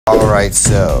Alright,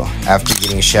 so after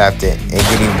getting shafted and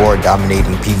getting bored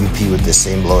dominating PvP with the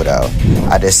same loadout,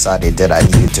 I decided that I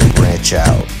needed to branch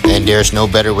out. And there's no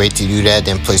better way to do that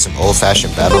than play some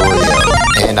old-fashioned Battle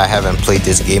Royale. And I haven't played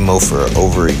this game mode for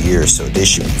over a year, so this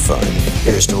should be fun.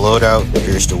 Here's the loadout,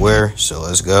 here's the wear, so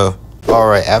let's go.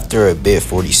 Alright, after a bit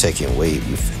 40-second wait,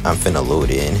 I'm finna load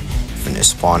in, finna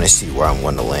spawn and see where I'm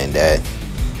gonna land at.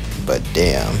 But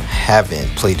damn, haven't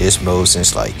played this mode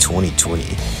since like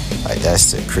 2020. Like,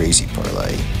 that's the crazy part.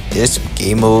 Like, this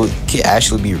game mode can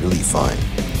actually be really fun,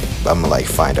 but I'm gonna like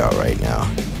find out right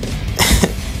now.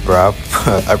 Bro,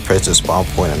 I pressed the spawn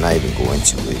point, I'm not even going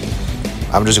to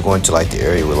it. I'm just going to like the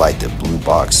area where like the blue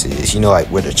box is, you know, like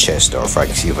where the chests are, if I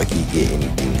can see if I can get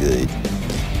anything good.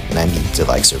 And I need to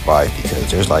like survive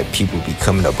because there's like people be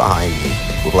coming up behind me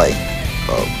with like,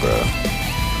 oh bro,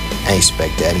 I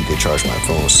expect that. I need to charge my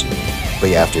phone soon. But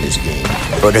yeah, after this game,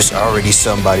 bro, there's already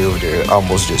somebody over there.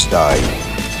 Almost just died.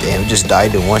 Damn, just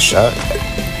died in one shot.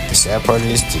 The sad part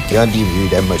is the gun didn't do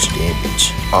that much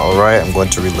damage. Alright, I'm going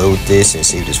to reload this and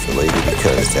save this for later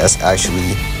because that's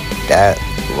actually, that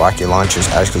rocket launcher is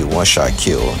actually one-shot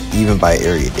kill. Even by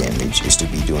area damage, it's to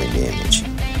be doing damage.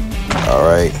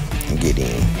 Alright, I'm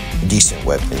getting decent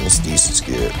weapons. This is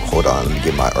good. Hold on, let me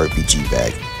get my RPG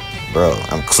back. Bro,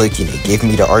 I'm clicking it. Give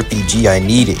me the RPG I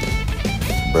needed.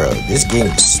 Bro, this game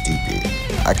is stupid.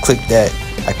 I clicked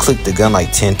the gun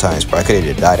like 10 times, but I could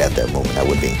have died at that moment. I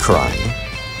would have been crying.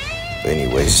 But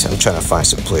anyways, I'm trying to find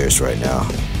some players right now.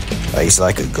 Like, it's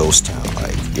like a ghost town.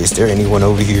 Like, is there anyone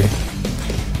over here?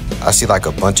 I see like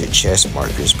a bunch of chest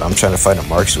markers, but I'm trying to find the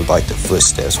markers with like the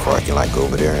footsteps before I can like go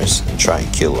over there and try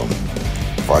and kill them.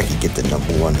 Before I can get the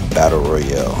 #1 Battle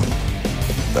Royale.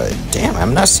 But damn,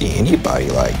 I'm not seeing anybody.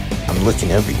 Like, I'm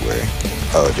looking everywhere.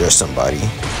 Oh, there's somebody.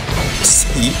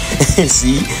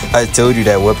 See, I told you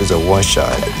that weapon's a one-shot.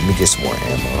 Let me get some more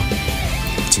ammo.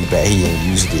 Too bad he ain't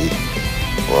used it,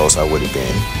 or else I would have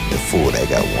been the fool that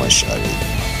got one-shotted.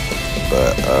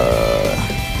 But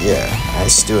yeah, I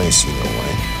still ain't seen no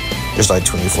one. There's like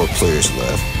 24 players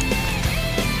left.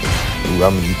 Ooh,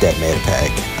 I'm gonna need that med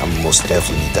pack. I'm most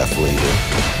definitely need that flavor.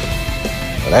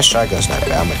 But that shotgun's not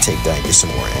bad. I'm gonna take that and get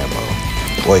some more ammo.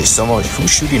 Wait,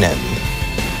 who's shooting at me?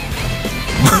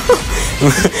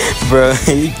 Bro,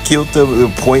 he killed them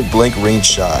with a point blank range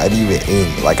shot. I didn't even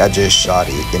aim. Like, I just shot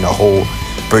it and the whole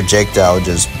projectile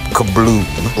just kabloom.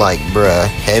 Like, bruh,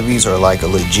 heavies are like a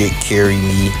legit carry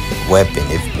me weapon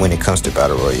when it comes to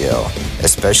Battle Royale.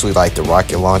 Especially like the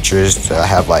rocket launchers that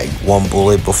have like one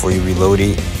bullet before you reload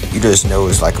it. You just know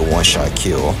it's like a one-shot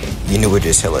kill. You knew it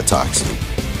is hella toxic.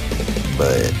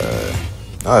 But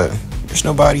oh, there's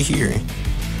nobody here.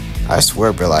 I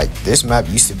swear, bro, like, this map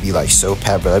used to be like so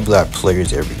packed, but I'd be like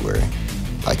players everywhere.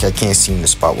 Like, I can't seem to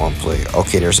spot one player.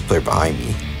 Okay, there's a player behind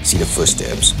me. See the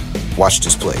footsteps. Watch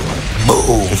this play.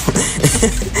 Boom.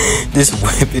 This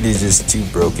weapon is just too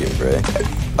broken, bro.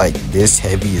 Like, this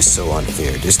heavy is so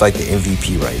unfair. This is like the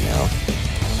MVP right now.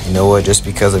 You know what? Just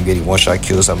because I'm getting one-shot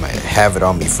kills, I might have it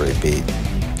on me for a bit,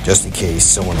 just in case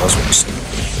someone else wants to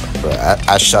sneak. Bro,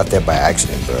 I shot that by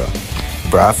accident, bro.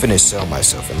 Bro, I'm finna sell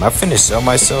myself. Am I finna sell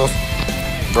myself?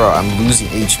 Bro, I'm losing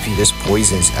HP. This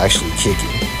poison is actually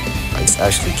kicking. Like, it's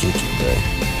actually kicking, bro.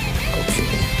 Okay.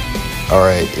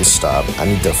 Alright, it stopped. I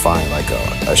need to find like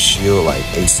a shield like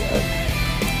ASAP.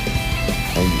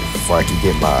 And before I can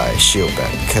get my shield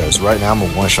back. Because right now I'm a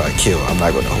one-shot kill. I'm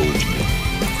not gonna hold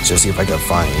you. So see if I can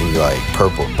find any like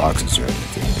purple boxes or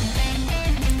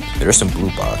anything. There's some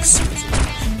blue boxes.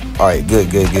 Alright,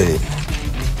 good.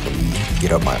 Let me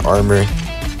get up my armor.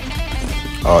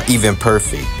 Even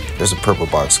perfect. There's a purple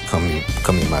box coming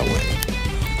my way.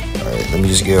 Alright, let me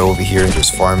just get over here and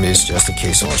just farm this just in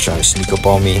case someone's trying to sneak up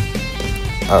on me.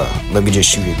 Let me just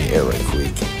shoot it in the air right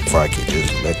quick before I can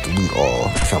just let the loot all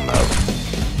come out.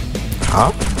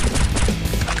 Huh?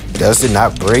 Does it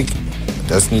not break?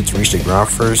 Does it need to reach the ground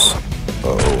first?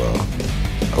 Oh well.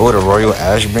 Oh, the Royal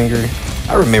Ashbringer.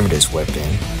 I remember this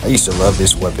weapon. I used to love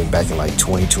this weapon back in like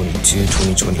 2022,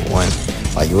 2021.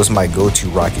 Like, it was my go-to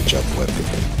rocket jump weapon.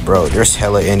 Bro, there's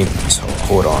hella enemies.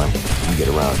 Hold on. Let me get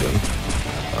around them.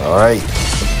 Alright.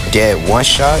 Dead. One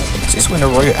shot? Since when the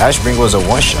Royal Ashbringer was a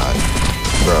one-shot?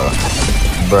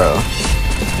 Bro.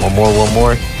 One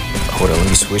more. Hold on, let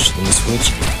me switch.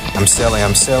 I'm selling.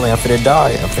 I'm finna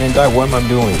die. What am I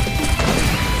doing?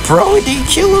 Bro, did he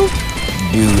kill him?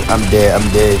 Dude, I'm dead.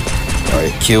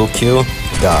 Alright, kill.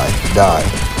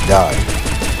 Die.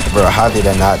 Bro, how did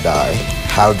I not die?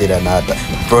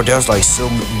 Bro, that was like so...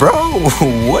 Bro,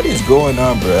 what is going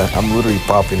on, bro? I'm literally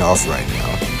popping off right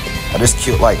now. I just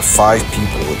killed like 5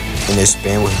 people in a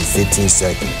span within 15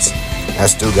 seconds. I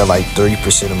still got like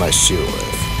 30% of my shield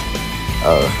left.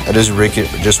 I just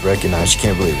recognized you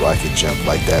can't really rocket jump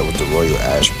like that with the Royal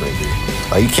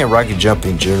Ashbringer. Like, you can't rocket jump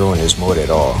in general in this mode at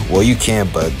all. Well, you can,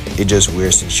 but it's just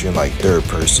weird since you're in like third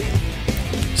person.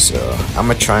 So I'm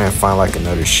gonna try and find like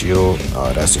another shield.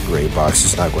 That's a gray box.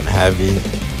 It's not gonna have it.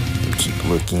 Keep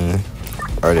looking.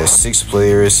 Alright, there's 6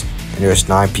 players and there's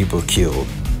 9 people killed.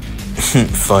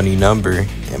 Funny number,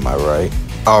 am I right?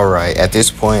 Alright, at this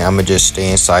point I'm gonna just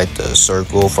stay inside the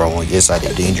circle for I won't get inside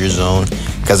the danger zone,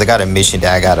 because I got a mission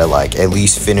that I gotta like at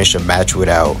least finish a match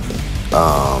without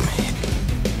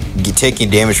taking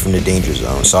damage from the danger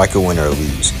zone, so I could win or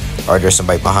lose. Alright, there's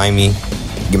somebody behind me.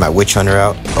 Get my witch hunter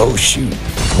out. Oh shoot,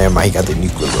 never mind, he got the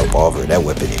nuclear revolver. That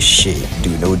weapon is shit,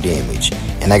 do no damage.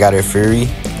 And I got a fury,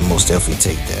 I'll most definitely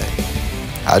take that.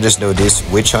 I just know this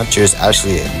witch hunter is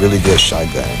actually a really good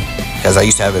shotgun, because I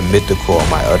used to have a mythical on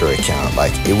my other account.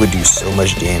 Like, it would do so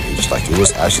much damage. Like, it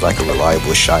was actually like a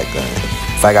reliable shotgun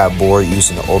if I got bored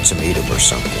using the ultimatum or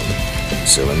something.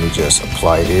 So let me just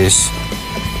apply this.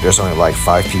 There's only like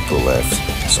 5 people left,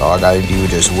 so all I gotta do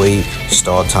is just wait,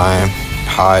 stall time,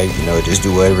 hide, you know, just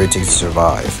do whatever it takes to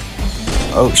survive.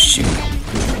 Oh shoot,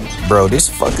 bro, this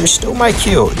fucker stole my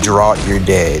kill. Draw, you're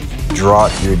dead.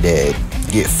 Draw, you're dead.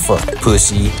 Get fucked,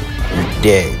 pussy, you're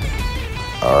dead.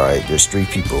 Alright, there's 3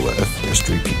 people left.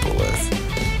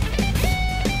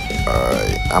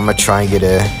 Alright, I'm gonna try and get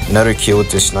another kill with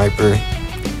this sniper.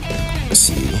 Let's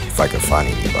see if I can find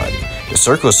anybody. The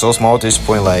circle is so small at this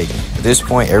point, like, at this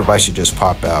point, everybody should just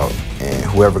pop out. And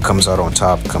whoever comes out on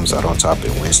top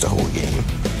and wins the whole game.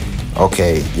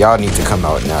 Okay, y'all need to come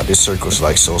out now. This circle's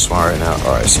like so small right now.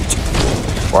 Alright, I see 2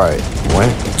 people. Alright, 1,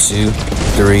 2,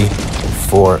 3,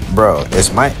 4. Bro,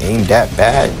 is my aim that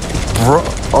bad? Bro,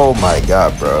 oh my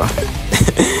god, bro.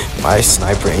 My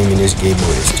sniper aim in this game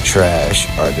is trash.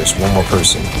 Alright, there's 1 more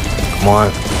person. Come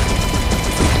on.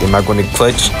 Am I going to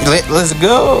clutch? Let's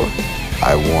go.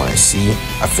 I won. See,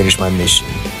 I finished my mission.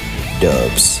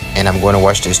 Dubs. And I'm going to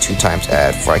watch this 2 times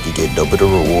ad before I can get double the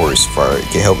rewards for it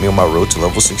can help me on my road to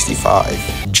level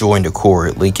 65. Join the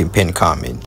Corps, link in pinned comment.